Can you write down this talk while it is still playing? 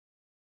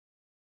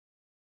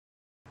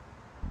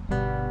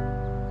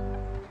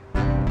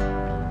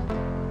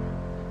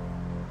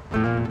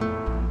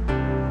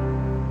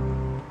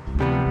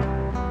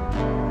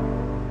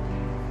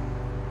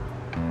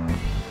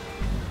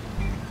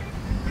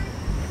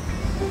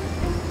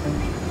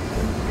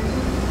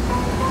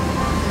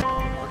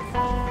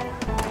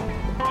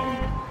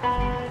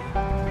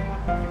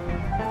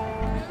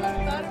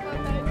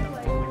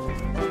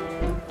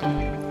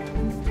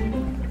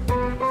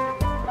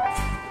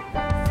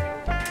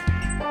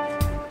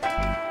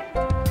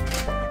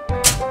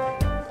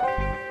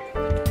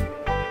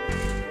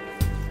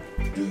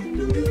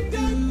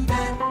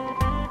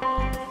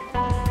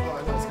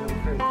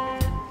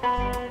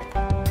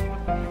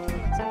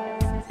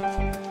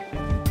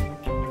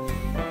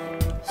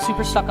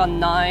Super stuck on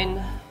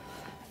 9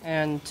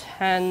 and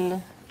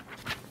 10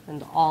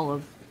 and all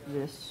of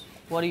this.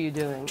 What are you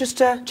doing? Just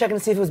checking to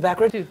see if it was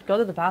backward. Dude, go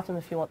to the bathroom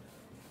if you want.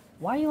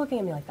 Why are you looking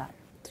at me like that?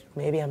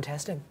 Maybe I'm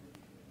testing.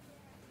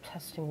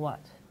 Testing what?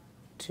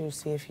 To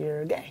see if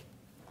you're gay.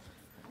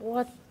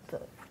 What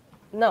the?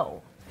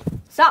 No.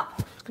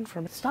 Stop!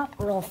 Confirm it. Stop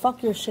or I'll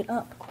fuck your shit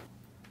up.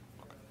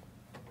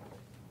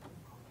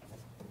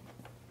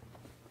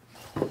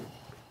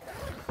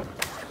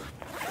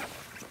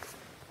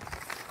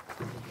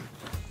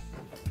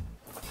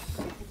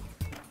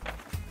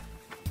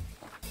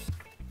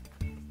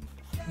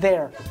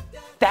 There.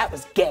 That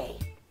was gay.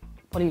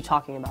 What are you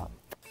talking about?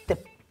 The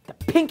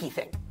pinky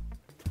thing.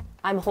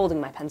 I'm holding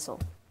my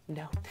pencil.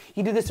 No.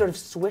 You do this sort of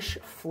swish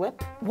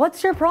flip.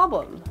 What's your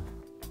problem?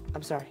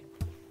 I'm sorry.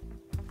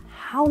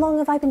 How long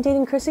have I been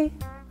dating Chrissy?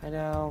 I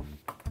know.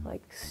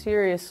 Like,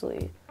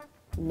 seriously,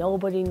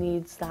 nobody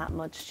needs that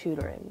much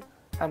tutoring.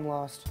 I'm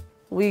lost.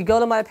 We go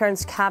to my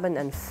parents' cabin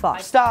and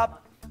fuck.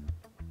 Stop!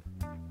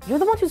 You're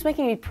the one who's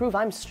making me prove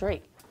I'm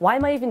straight. Why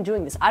am I even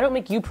doing this? I don't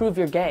make you prove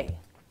you're gay.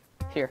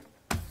 Here.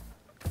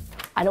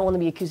 I don't want to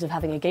be accused of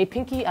having a gay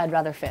pinky. I'd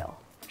rather fail.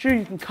 Sure,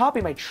 you can copy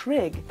my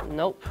trig.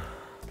 Nope.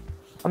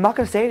 I'm not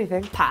gonna say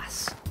anything.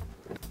 Pass.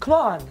 Come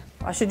on.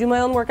 I should do my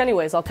own work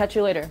anyways. I'll catch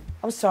you later.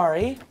 I'm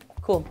sorry.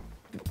 Cool.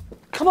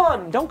 Come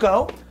on, don't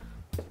go.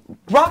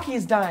 Rocky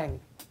is dying.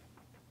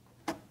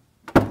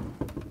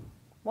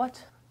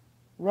 What?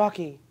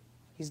 Rocky,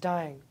 he's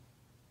dying.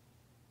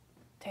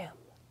 Damn.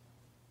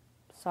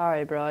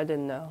 Sorry, bro. I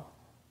didn't know.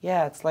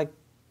 Yeah, it's like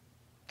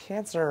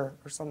cancer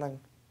or something.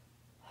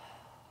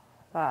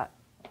 That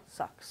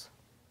sucks.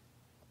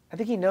 I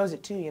think he knows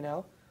it too, you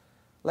know?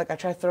 Like I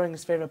try throwing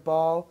his favorite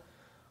ball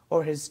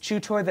or his chew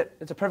toy that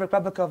it's a perfect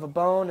replica of a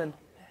bone, and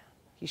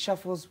he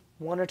shuffles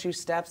 1 or 2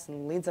 steps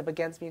and leans up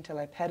against me until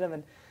I pet him,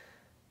 and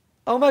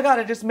oh my God,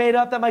 I just made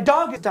up that my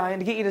dog is dying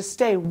to get you to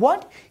stay.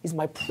 What is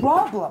my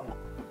problem?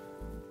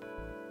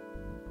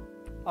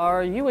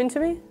 Are you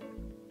into me?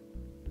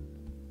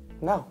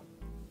 No.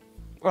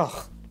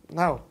 Ugh,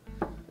 no.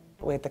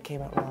 Wait, that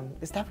came out wrong.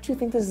 Is that what you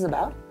think this is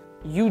about?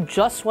 You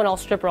just went all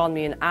stripper on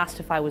me and asked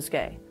if I was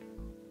gay.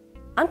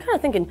 I'm kind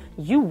of thinking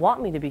you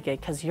want me to be gay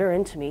because you're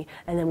into me,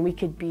 and then we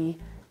could be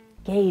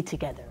gay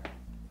together.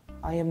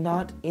 I am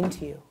not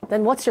into you.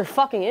 Then what's your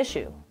fucking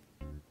issue?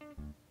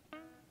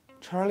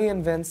 Charlie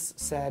and Vince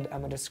said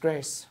I'm a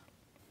disgrace.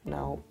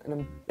 No,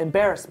 an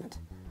embarrassment.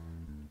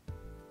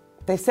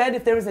 They said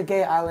if there was a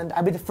gay island,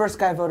 I'd be the first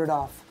guy voted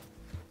off.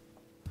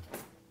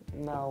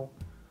 No.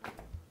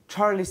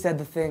 Charlie said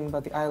the thing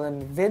about the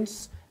island.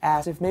 Vince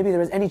asked if maybe there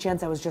was any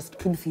chance I was just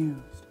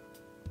confused.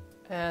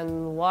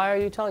 And why are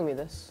you telling me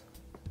this?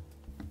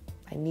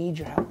 I need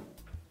your help.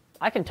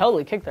 I can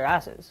totally kick their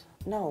asses.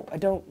 No, I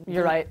don't...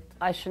 You're right.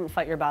 I shouldn't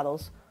fight your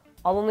battles.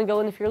 I'll only go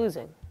in if you're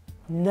losing.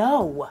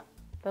 No.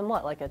 Then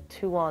what, like a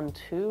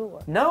 2-on-2?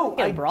 Or No,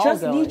 I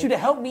just need you to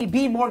help me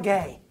be more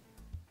gay.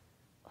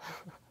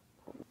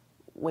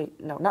 Wait,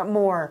 no, not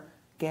more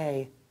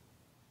gay.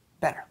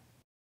 Better.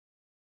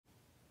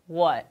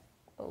 What?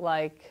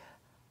 Like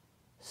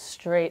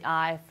straight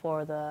eye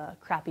for the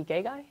crappy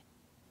gay guy?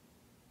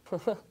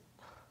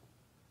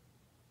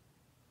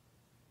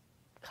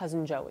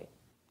 Cousin Joey.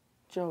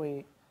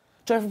 Joey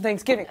from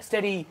Thanksgiving.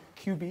 Steady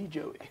QB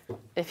Joey.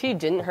 If he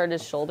didn't hurt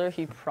his shoulder,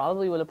 he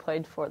probably would have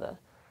played for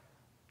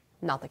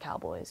not the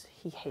Cowboys.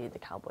 He hated the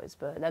Cowboys,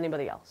 but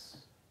anybody else.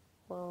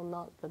 Well,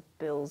 not the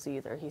Bills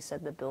either. He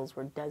said the Bills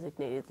were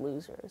designated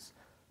losers.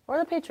 Or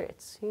the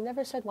Patriots. He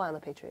never said why on the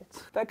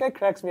Patriots. That guy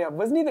cracks me up.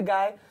 Wasn't he the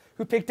guy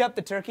who picked up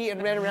the turkey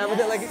and ran around with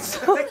it like it's...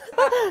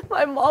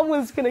 My mom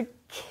was gonna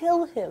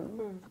kill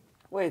him.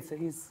 Wait, so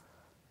he's...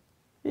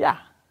 Yeah,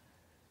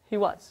 he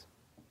was.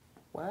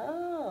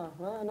 Wow,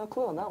 well, no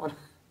clue on that one.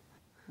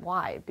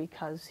 Why?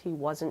 Because he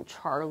wasn't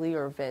Charlie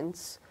or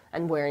Vince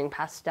and wearing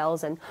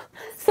pastels and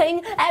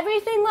saying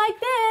everything like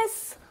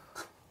this.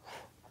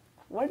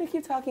 Why do you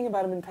keep talking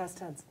about him in past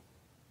tense?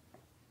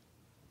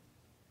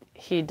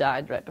 He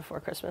died right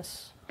before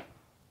Christmas.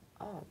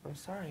 Oh, I'm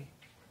sorry.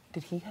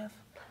 Did he have?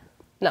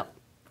 No.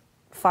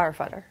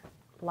 Firefighter.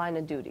 Line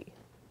of duty.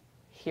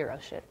 Hero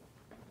shit.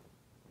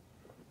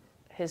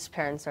 His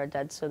parents are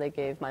dead, so they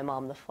gave my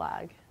mom the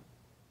flag.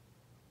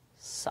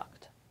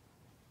 Sucked.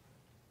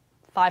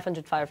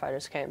 500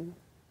 firefighters came.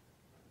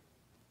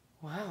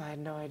 Wow, I had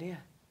no idea.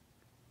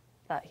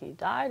 That he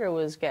died or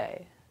was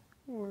gay?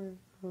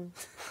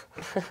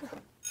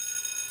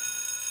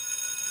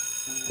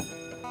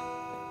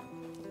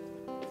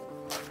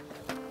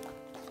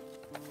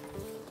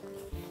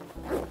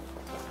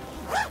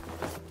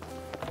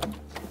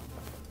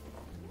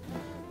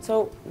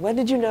 So, when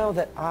did you know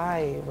that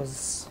I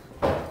was...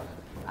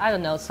 I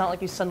don't know, it's not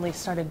like you suddenly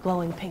started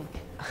glowing pink.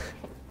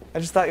 I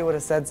just thought you would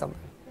have said something.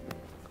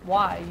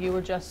 Why? You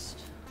were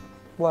just...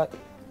 What?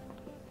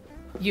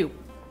 You.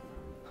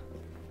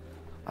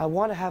 I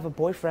want to have a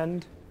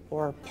boyfriend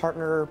or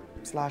partner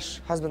slash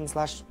husband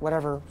slash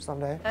whatever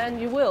someday. And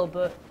you will,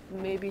 but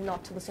maybe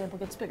not till the sample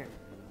gets bigger.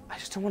 I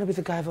just don't want to be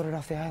the guy voted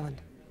off the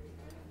island.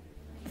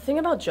 The thing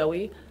about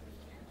Joey,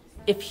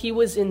 if he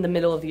was in the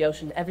middle of the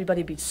ocean,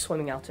 everybody'd be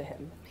swimming out to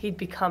him. He'd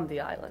become the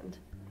island.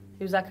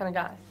 He was that kind of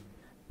guy.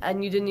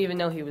 And you didn't even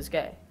know he was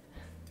gay.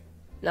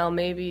 Now,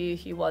 maybe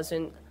he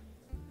wasn't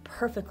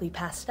perfectly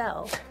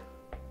pastel,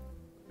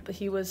 but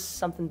he was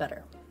something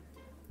better.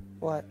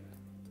 What?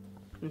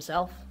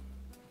 Himself.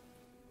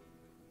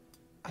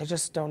 I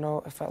just don't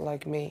know if I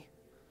like me.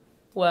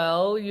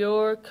 Well,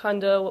 you're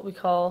kinda what we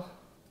call...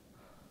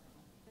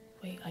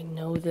 Wait, I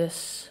know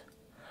this.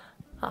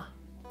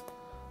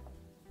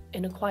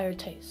 An acquired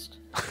taste.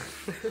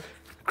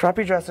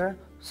 Crappy dresser,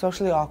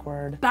 socially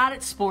awkward. Bad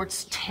at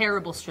sports,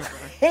 terrible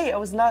stripper. Hey, I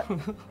was not...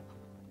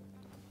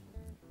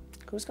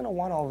 Who's gonna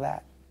want all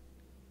that?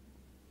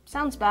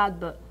 Sounds bad,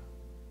 but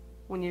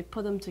when you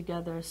put them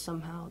together,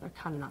 somehow they're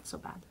kinda not so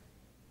bad.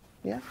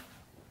 Yeah?